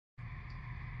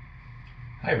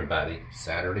Hi everybody,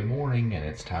 Saturday morning and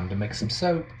it's time to make some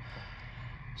soap.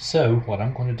 So what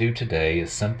I'm going to do today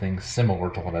is something similar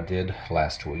to what I did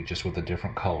last week, just with a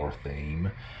different color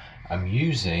theme. I'm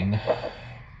using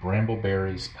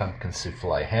Brambleberry's Pumpkin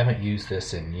Souffle. I haven't used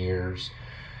this in years,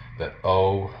 but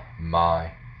oh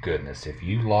my goodness. If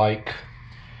you like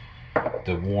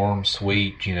the warm,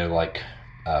 sweet, I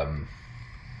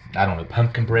don't know,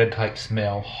 pumpkin bread type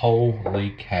smell,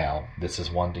 holy cow, this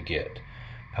is one to get.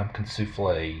 Pumpkin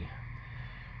Souffle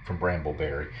from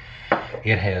Brambleberry.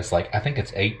 It has I think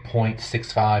it's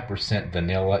 8.65%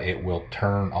 vanilla. It will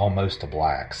turn almost to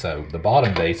black. So the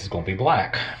bottom base is going to be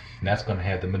black. And that's going to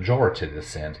have the majority of the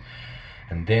scent.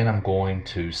 And then I'm going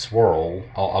to swirl.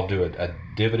 I'll do a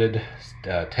divoted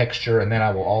texture, and then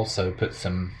I will also put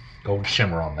some gold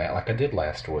shimmer on that like I did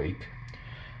last week.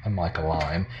 Unlike a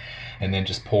lime. And then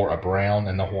just pour a brown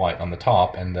and the white on the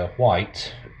top, and the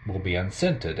white will be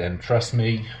unscented. And trust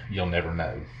me, you'll never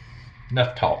know.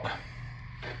 Enough talk.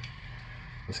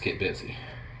 Let's get busy.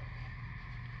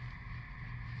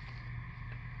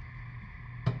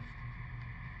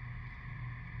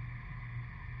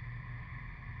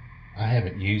 I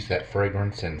haven't used that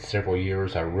fragrance in several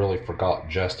years. I really forgot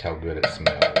just how good it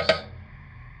smells.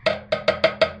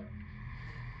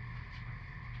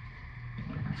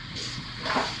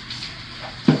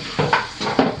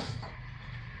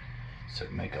 So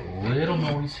make a little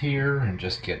noise here and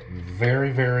just get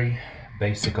very, very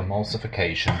basic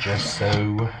emulsification just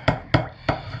so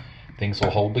things will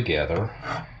hold together.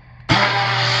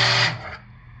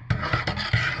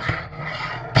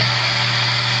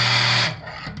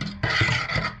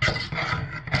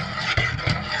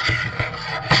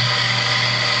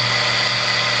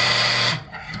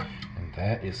 And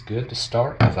that is good to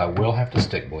start, because I will have to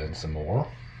stick blend some more.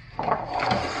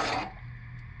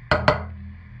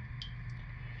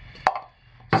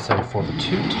 So for the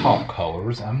two top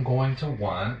colors, I'm going to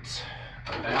want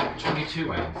about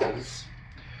 22 ounces.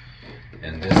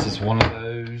 And this is one of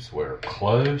those where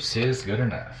close is good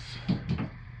enough.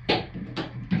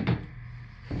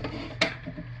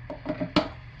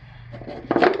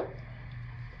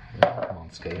 Come on,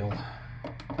 scale.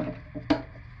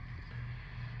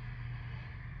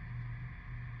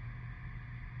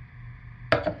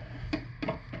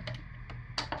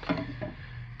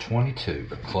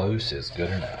 But close is good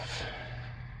enough.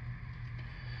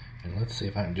 And let's see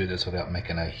if I can do this without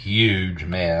making a huge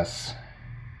mess.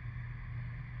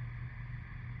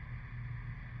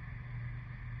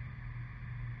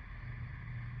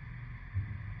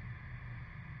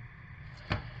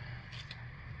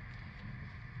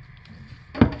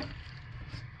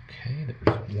 Okay,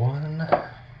 there's one.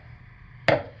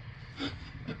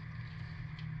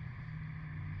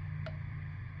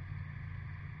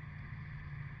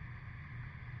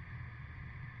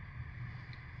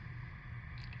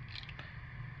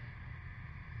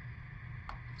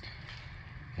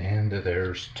 And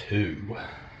there's two.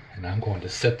 And I'm going to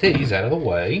set these out of the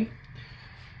way,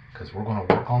 because we're going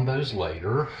to work on those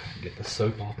later. Get the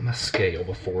soap off my scale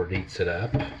before it eats it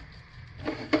up.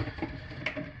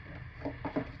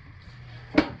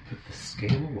 Put the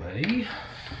scale away.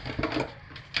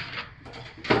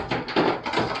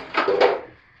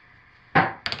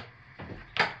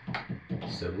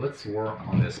 So let's work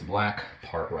on this black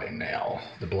part right now,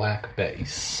 the black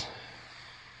base.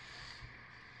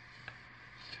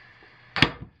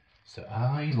 So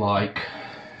I like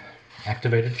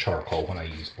activated charcoal when I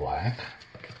use black.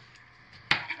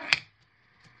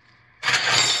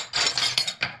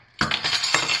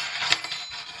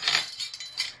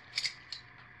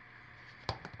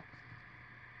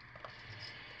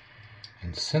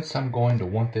 And since I'm going to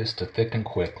want this to thicken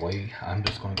quickly, I'm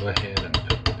just going to go ahead and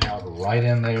put the powder right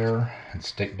in there and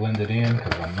stick blend it in,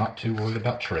 because I'm not too worried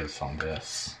about trace on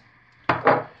this.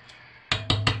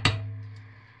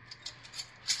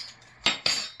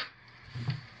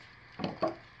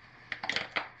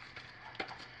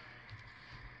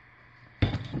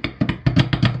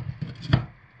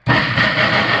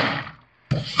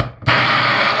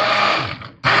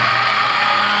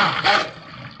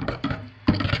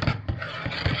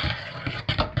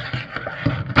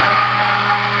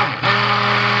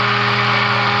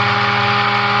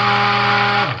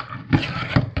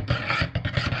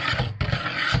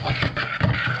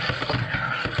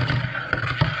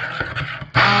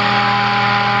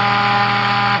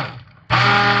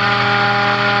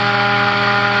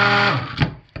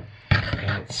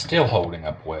 Still holding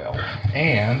up well.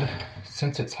 And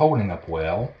since it's holding up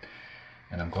well,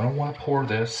 and I'm going to want to pour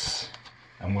this,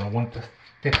 I'm going to want it to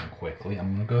thicken quickly,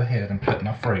 I'm going to go ahead and put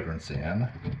my fragrance in.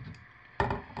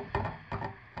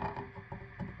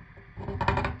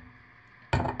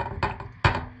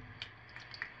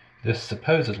 This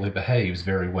supposedly behaves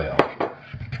very well.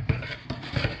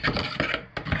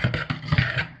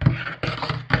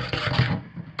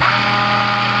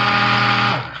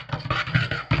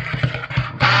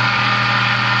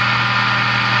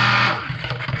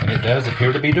 And it does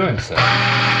appear to be doing so.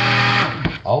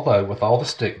 Although with all the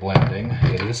stick blending,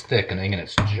 it is thickening and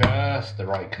it's just the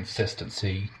right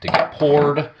consistency to get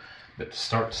poured, but to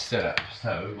start to set up.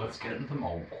 So let's get it in the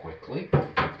mold quickly.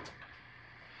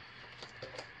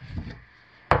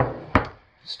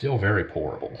 Still very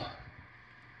pourable.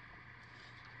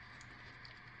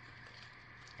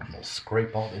 And we'll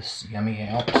scrape all this yummy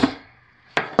out.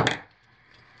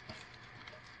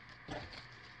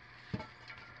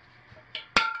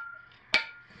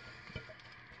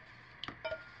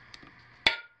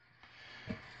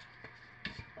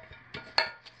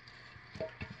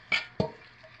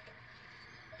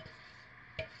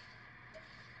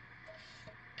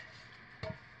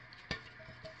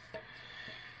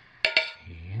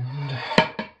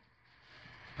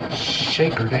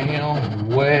 Shake her down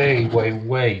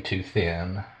way too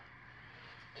thin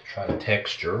to try to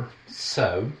texture.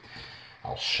 So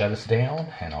I'll shut us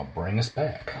down and I'll bring us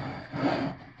back.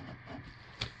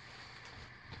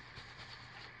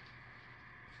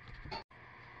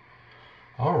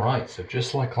 Alright, so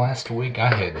just like last week,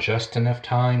 I had just enough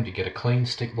time to get a clean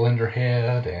stick blender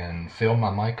head and fill my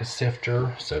mica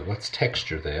sifter. So let's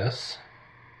texture this.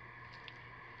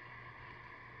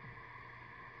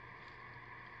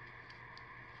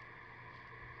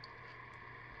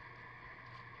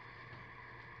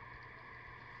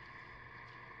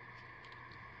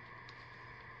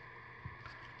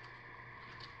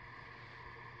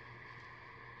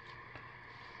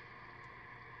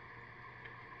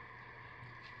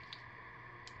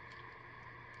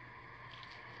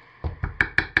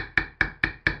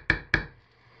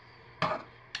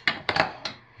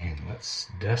 Let's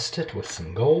dust it with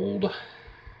some gold.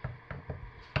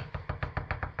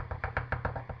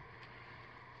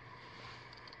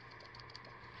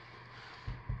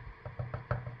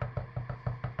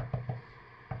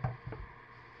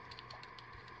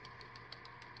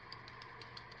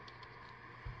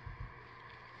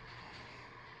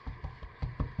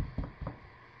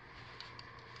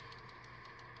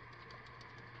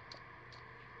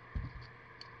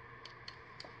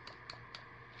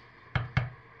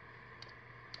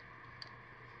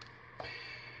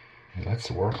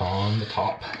 Let's work on the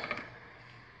top.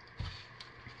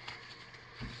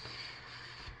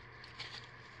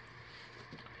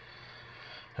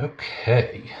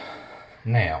 Okay,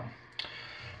 now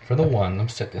for the one, let me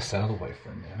set this out of the way for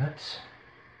a minute.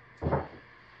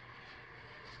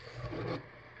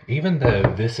 Even though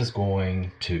this is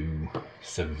going to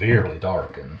severely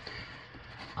darken,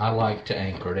 I like to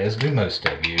anchor it, as do most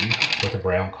of you, with a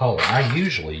brown color. I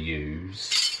usually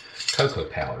use cocoa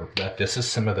powder, but this is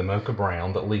some of the mocha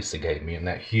brown that Lisa gave me in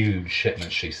that huge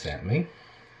shipment she sent me.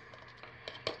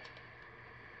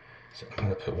 So I'm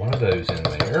going to put one of those in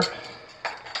there.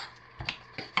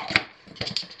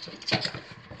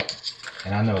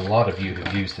 And I know a lot of you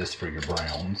have used this for your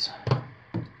browns.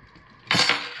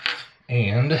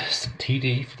 And some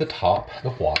TD for the top,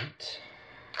 the white.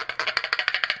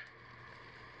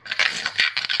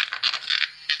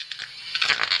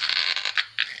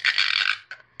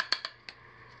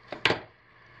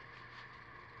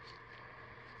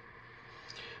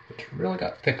 Which really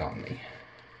got thick on me.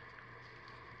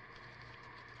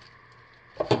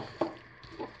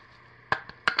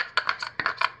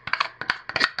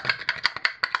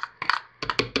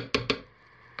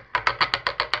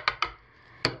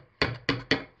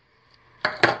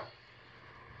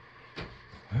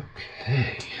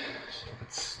 Okay, so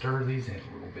let's stir these in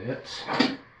a little bit,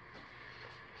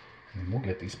 and we'll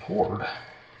get these poured.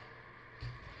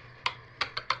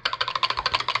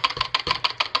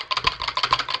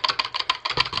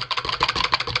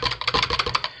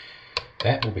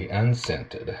 That will be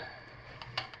unscented.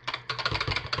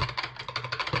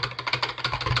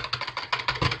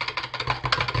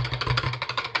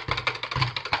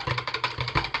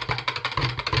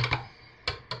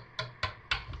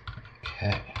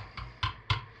 Okay.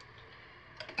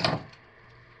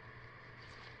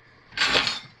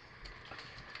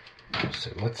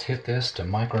 So let's hit this to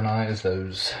micronize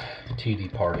those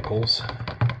TD particles.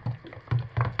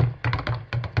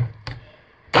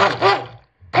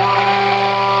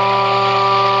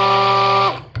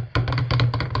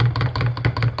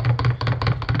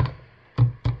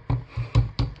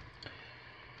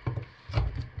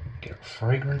 Get a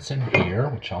fragrance in here,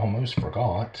 which I almost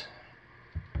forgot.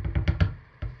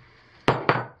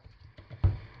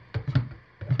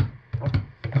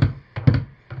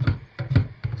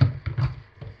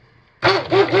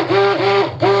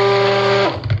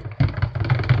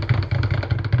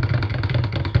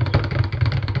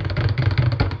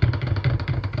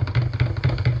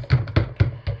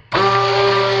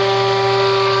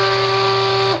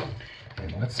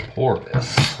 pour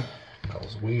this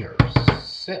because we are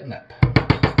setting up.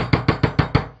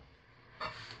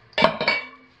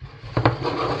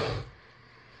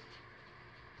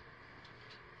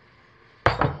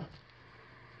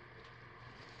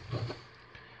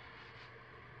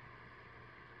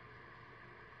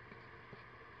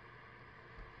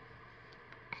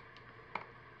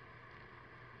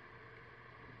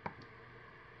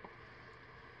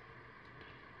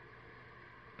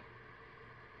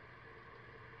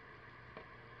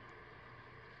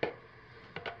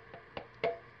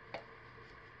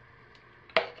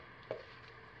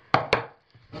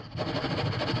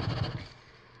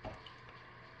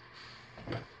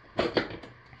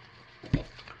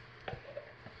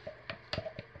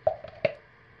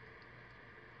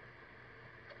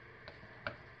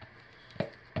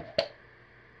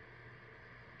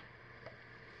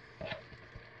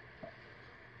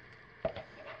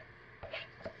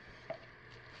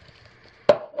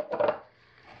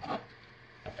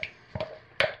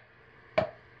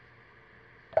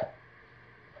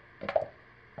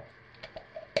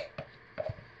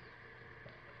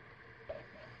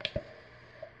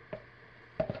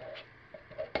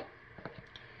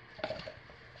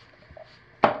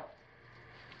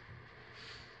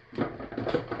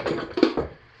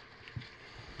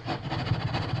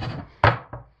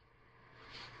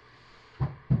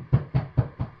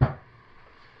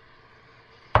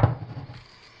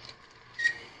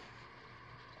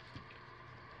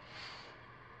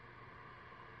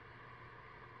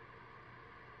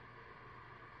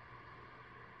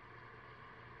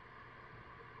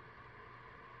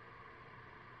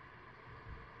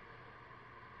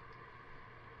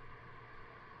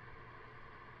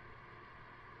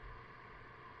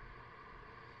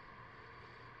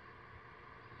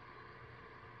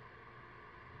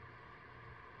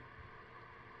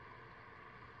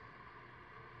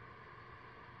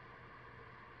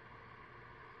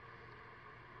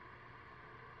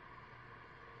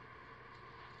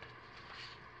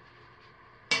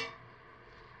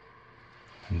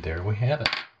 And there we have it.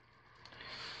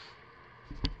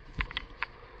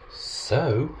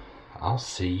 So, I'll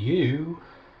see you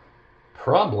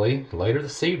probably later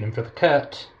this evening for the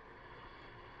cut.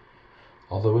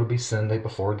 Although it'll be Sunday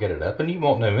before I get it up, and you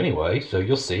won't know anyway, so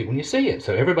you'll see it when you see it.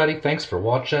 So everybody, thanks for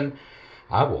watching.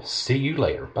 I will see you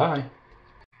later. Bye.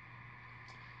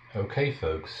 Okay,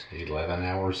 folks, 11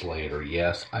 hours later.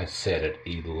 Yes, I said it,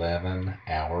 11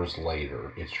 hours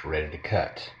later. It's ready to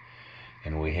cut.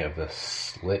 And we have the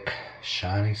slick,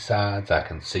 shiny sides. I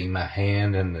can see my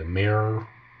hand in the mirror.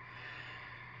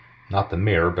 Not the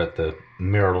mirror, but the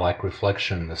mirror-like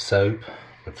reflection in the soap.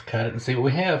 Let's cut it and see what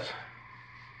we have.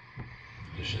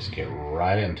 Let's just get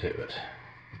right into it.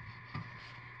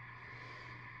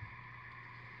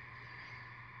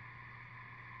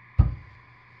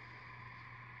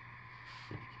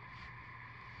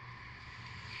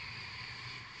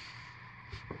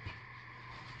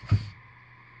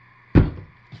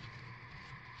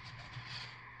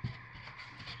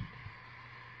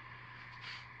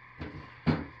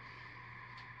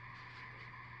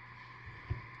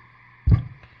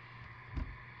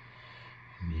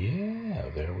 Yeah,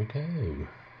 there we go.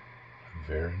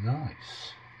 Very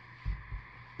nice.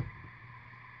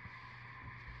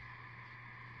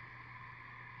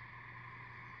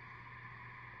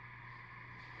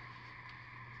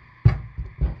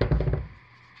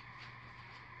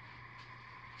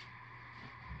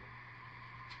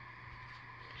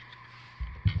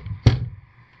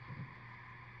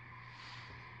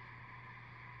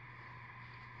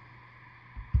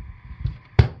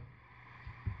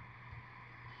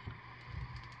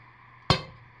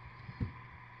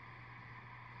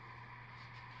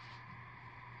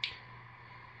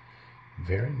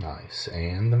 Very nice.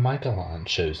 And the mica line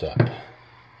shows up.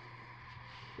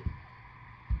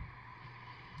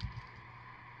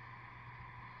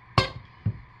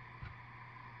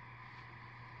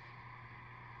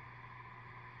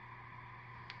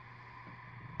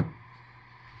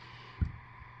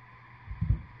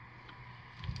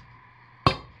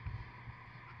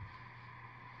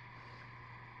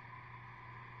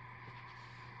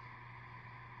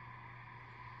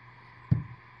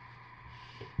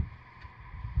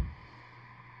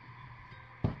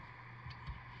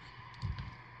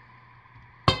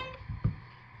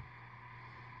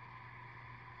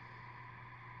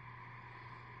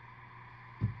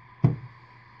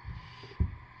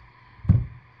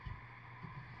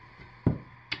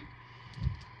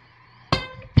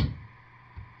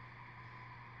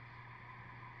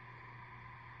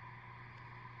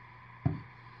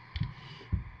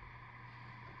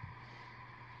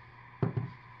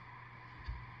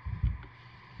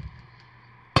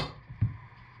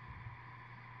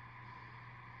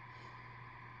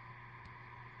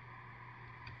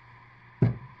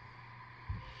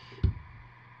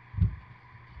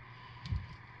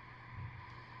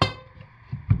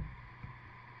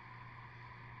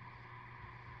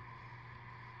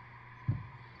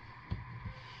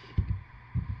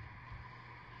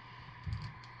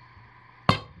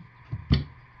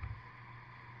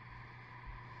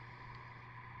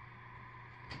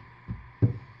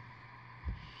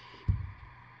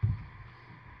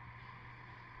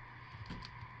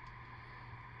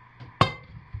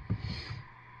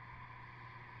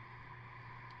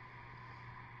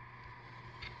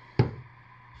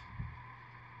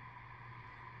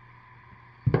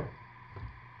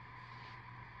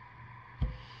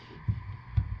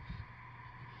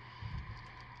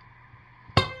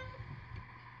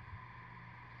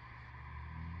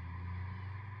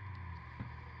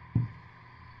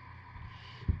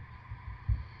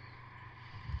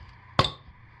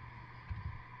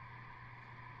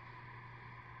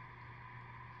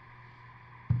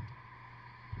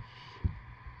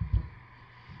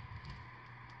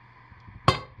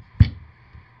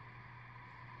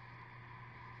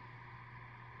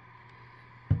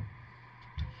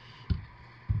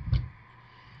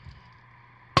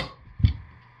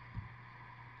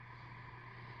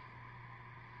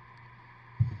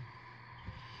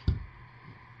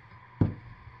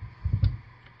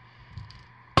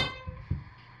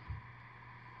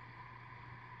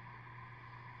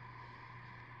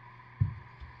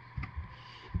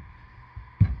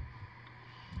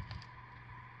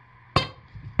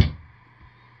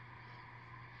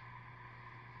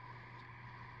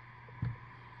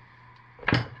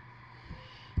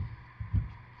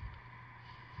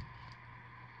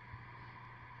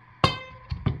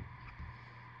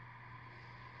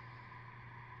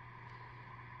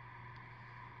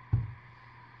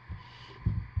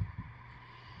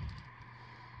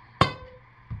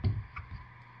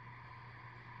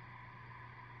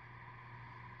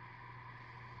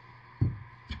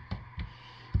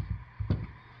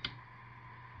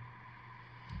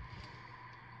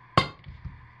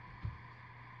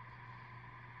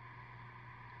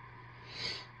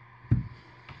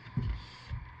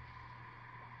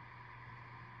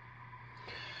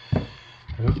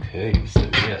 Okay, so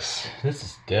yes, this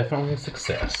is definitely a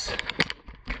success.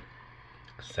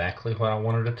 Exactly what I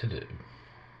wanted it to do.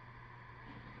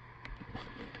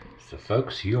 So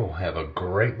folks, you'll have a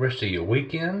great rest of your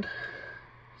weekend.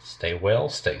 Stay well,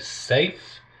 stay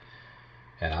safe,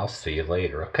 and I'll see you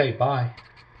later. Okay, bye.